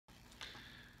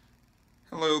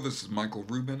Hello, this is Michael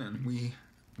Rubin, and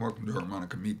welcome to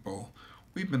Harmonica Meatball.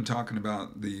 We've been talking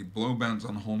about the blow bends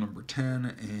on hole number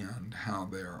 10 and how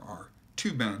there are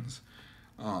two bends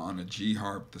on a G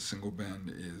harp. The single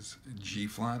bend is G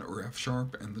flat or F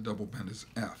sharp, and the double bend is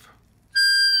F.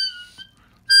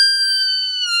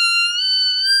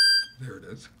 There it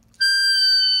is.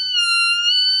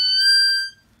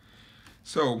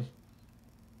 So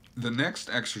the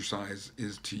next exercise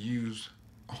is to use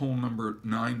hole number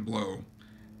 9 blow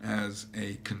as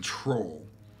a control.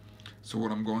 So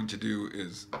what I'm going to do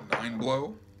is 9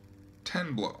 blow,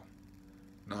 10 blow,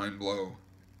 9 blow,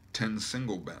 10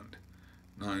 single bend,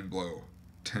 9 blow,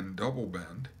 10 double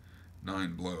bend,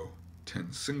 9 blow,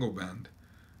 10 single bend,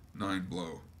 9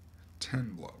 blow,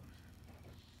 10 blow.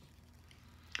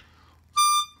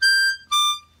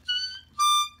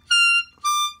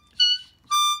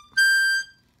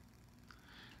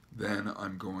 Then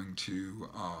I'm going to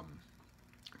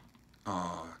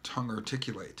tongue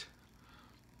articulate.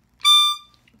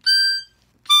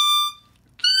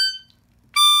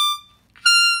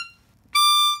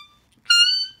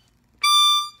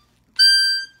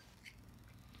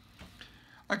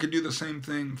 I could do the same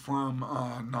thing from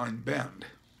 9 bend.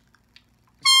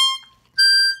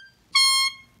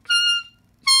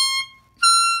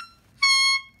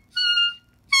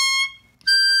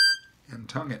 And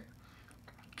tongue it.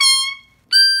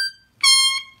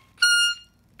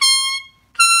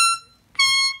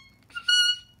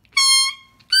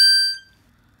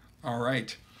 All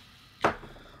right.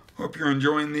 Hope you're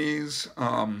enjoying these.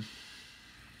 I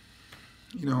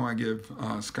give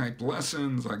Skype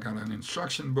lessons. I got an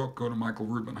instruction book. Go to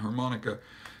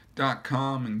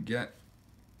michaelrubinharmonica.com and get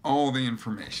all the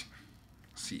information.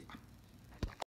 See ya.